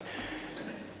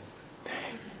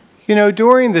You know,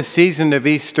 during the season of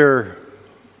Easter,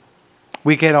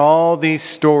 we get all these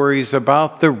stories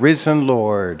about the risen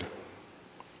Lord.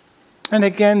 And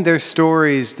again, they're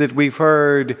stories that we've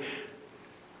heard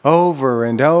over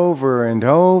and over and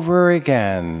over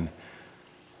again.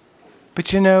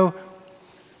 But you know,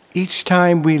 each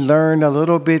time we learn a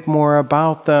little bit more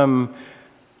about them,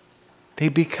 they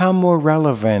become more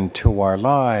relevant to our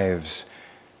lives,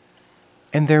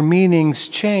 and their meanings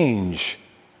change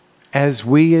as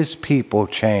we as people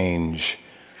change.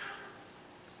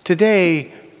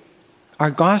 Today,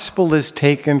 our gospel is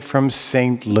taken from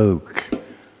St. Luke.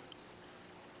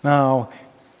 Now,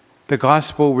 the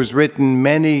gospel was written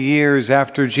many years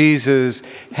after Jesus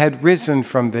had risen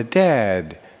from the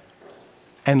dead,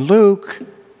 and Luke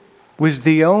was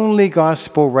the only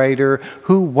gospel writer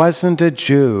who wasn't a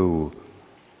Jew.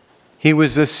 He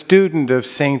was a student of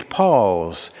St.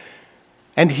 Paul's,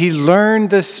 and he learned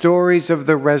the stories of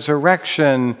the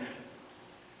resurrection,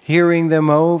 hearing them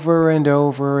over and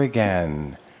over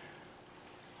again.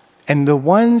 And the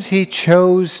ones he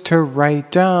chose to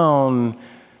write down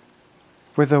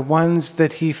were the ones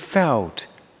that he felt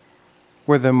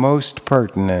were the most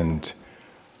pertinent.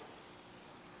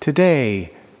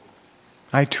 Today,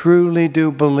 I truly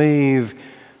do believe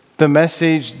the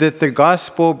message that the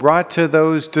gospel brought to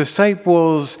those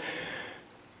disciples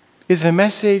is a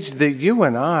message that you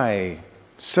and I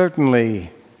certainly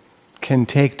can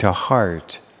take to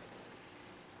heart.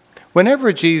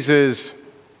 Whenever Jesus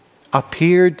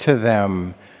appeared to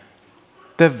them,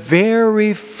 the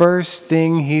very first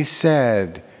thing he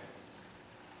said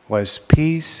was,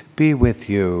 "Peace be with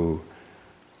you."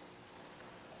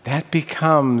 That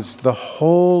becomes the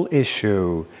whole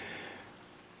issue,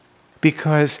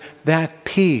 because that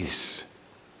peace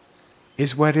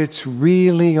is what it's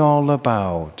really all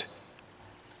about.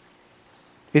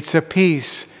 It's a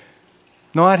peace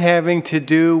not having to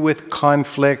do with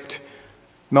conflict,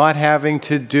 not having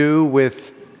to do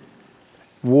with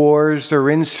wars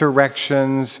or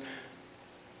insurrections,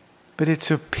 but it's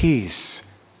a peace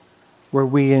where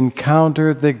we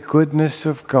encounter the goodness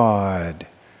of God.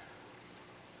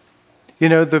 You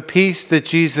know, the peace that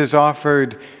Jesus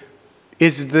offered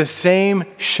is the same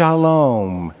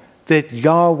shalom that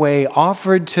Yahweh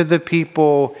offered to the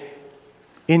people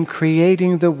in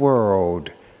creating the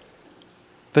world.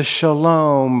 The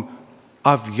shalom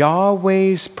of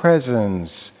Yahweh's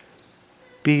presence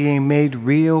being made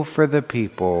real for the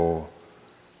people.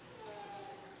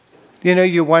 You know,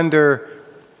 you wonder,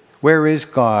 where is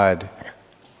God?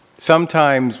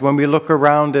 Sometimes when we look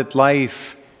around at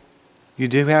life, you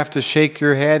do have to shake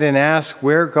your head and ask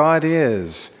where God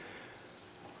is.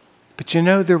 But you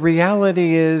know, the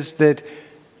reality is that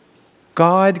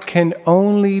God can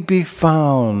only be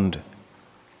found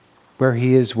where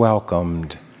he is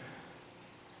welcomed.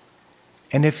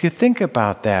 And if you think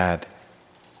about that,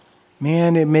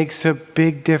 man, it makes a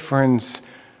big difference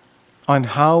on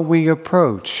how we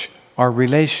approach our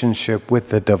relationship with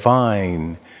the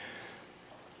divine.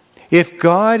 If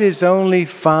God is only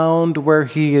found where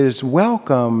he is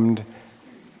welcomed,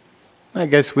 I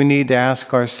guess we need to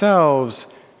ask ourselves,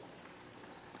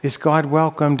 is God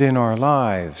welcomed in our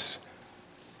lives?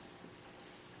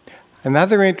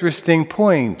 Another interesting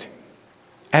point,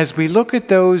 as we look at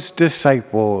those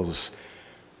disciples,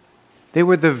 they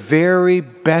were the very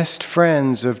best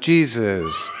friends of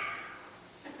Jesus.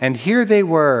 And here they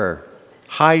were,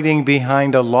 hiding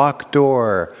behind a locked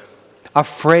door,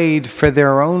 afraid for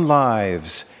their own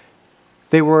lives.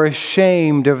 They were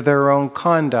ashamed of their own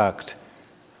conduct.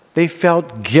 They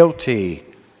felt guilty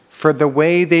for the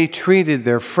way they treated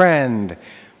their friend.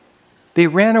 They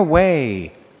ran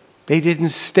away. They didn't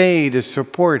stay to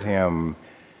support him.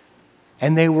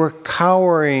 And they were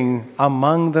cowering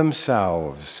among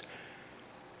themselves.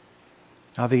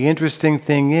 Now, the interesting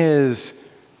thing is,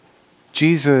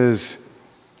 Jesus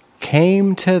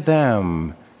came to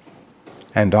them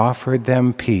and offered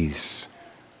them peace.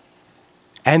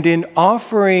 And in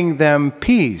offering them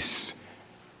peace,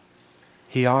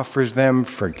 he offers them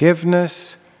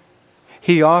forgiveness,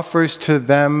 he offers to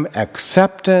them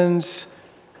acceptance,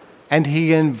 and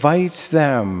he invites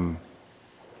them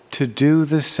to do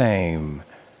the same.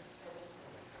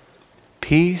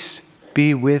 Peace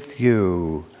be with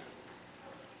you.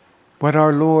 What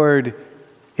our Lord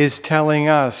is telling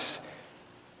us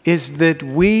is that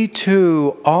we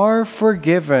too are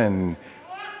forgiven,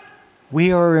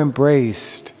 we are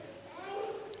embraced,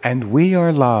 and we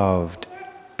are loved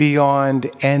beyond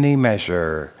any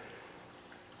measure.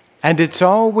 And it's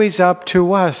always up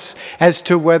to us as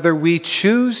to whether we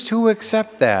choose to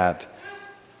accept that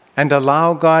and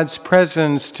allow God's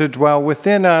presence to dwell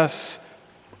within us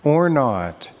or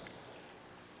not.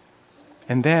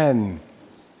 And then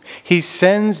he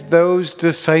sends those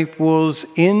disciples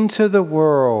into the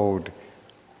world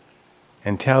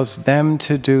and tells them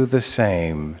to do the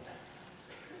same,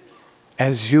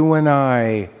 as you and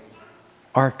I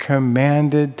are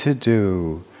commanded to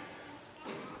do,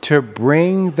 to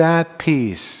bring that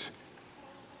peace,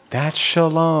 that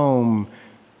shalom,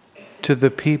 to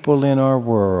the people in our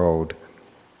world.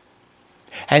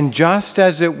 And just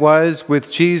as it was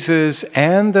with Jesus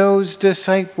and those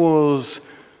disciples,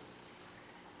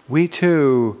 we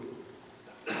too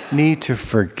need to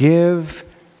forgive.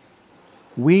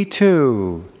 We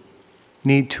too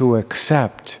need to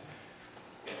accept.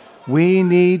 We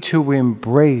need to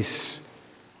embrace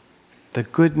the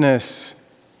goodness,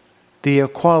 the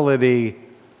equality,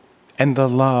 and the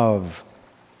love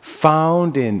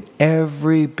found in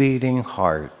every beating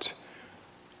heart.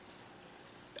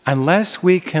 Unless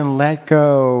we can let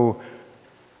go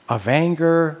of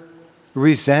anger,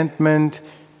 resentment,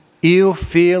 ill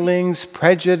feelings,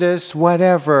 prejudice,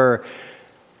 whatever,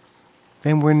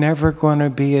 then we're never going to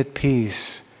be at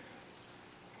peace.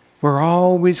 We're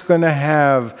always going to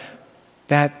have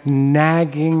that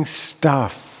nagging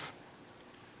stuff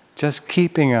just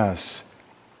keeping us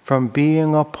from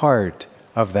being a part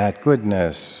of that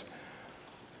goodness.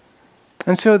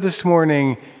 And so this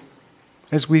morning,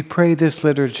 as we pray this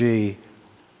liturgy,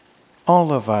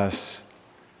 all of us,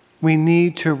 we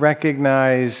need to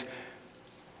recognize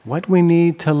what we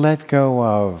need to let go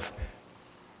of,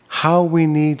 how we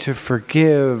need to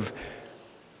forgive,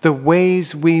 the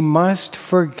ways we must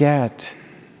forget,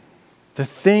 the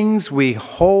things we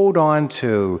hold on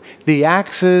to, the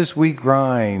axes we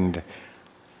grind,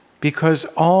 because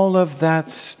all of that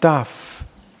stuff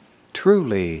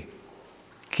truly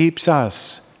keeps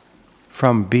us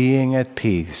from being at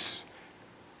peace.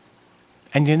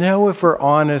 And if we're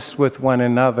honest with one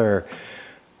another,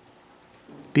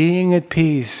 being at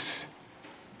peace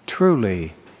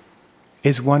truly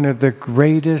is one of the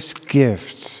greatest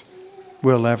gifts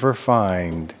we'll ever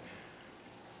find.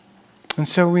 And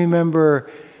so remember,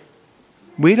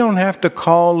 we don't have to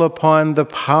call upon the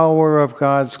power of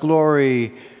God's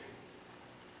glory,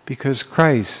 because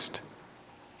Christ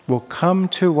will come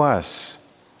to us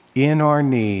in our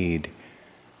need.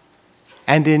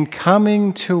 And in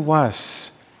coming to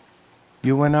us,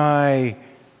 you and I,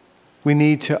 we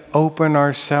need to open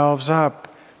ourselves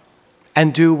up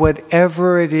and do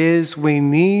whatever it is we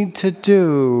need to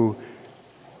do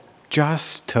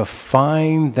just to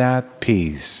find that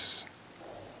peace.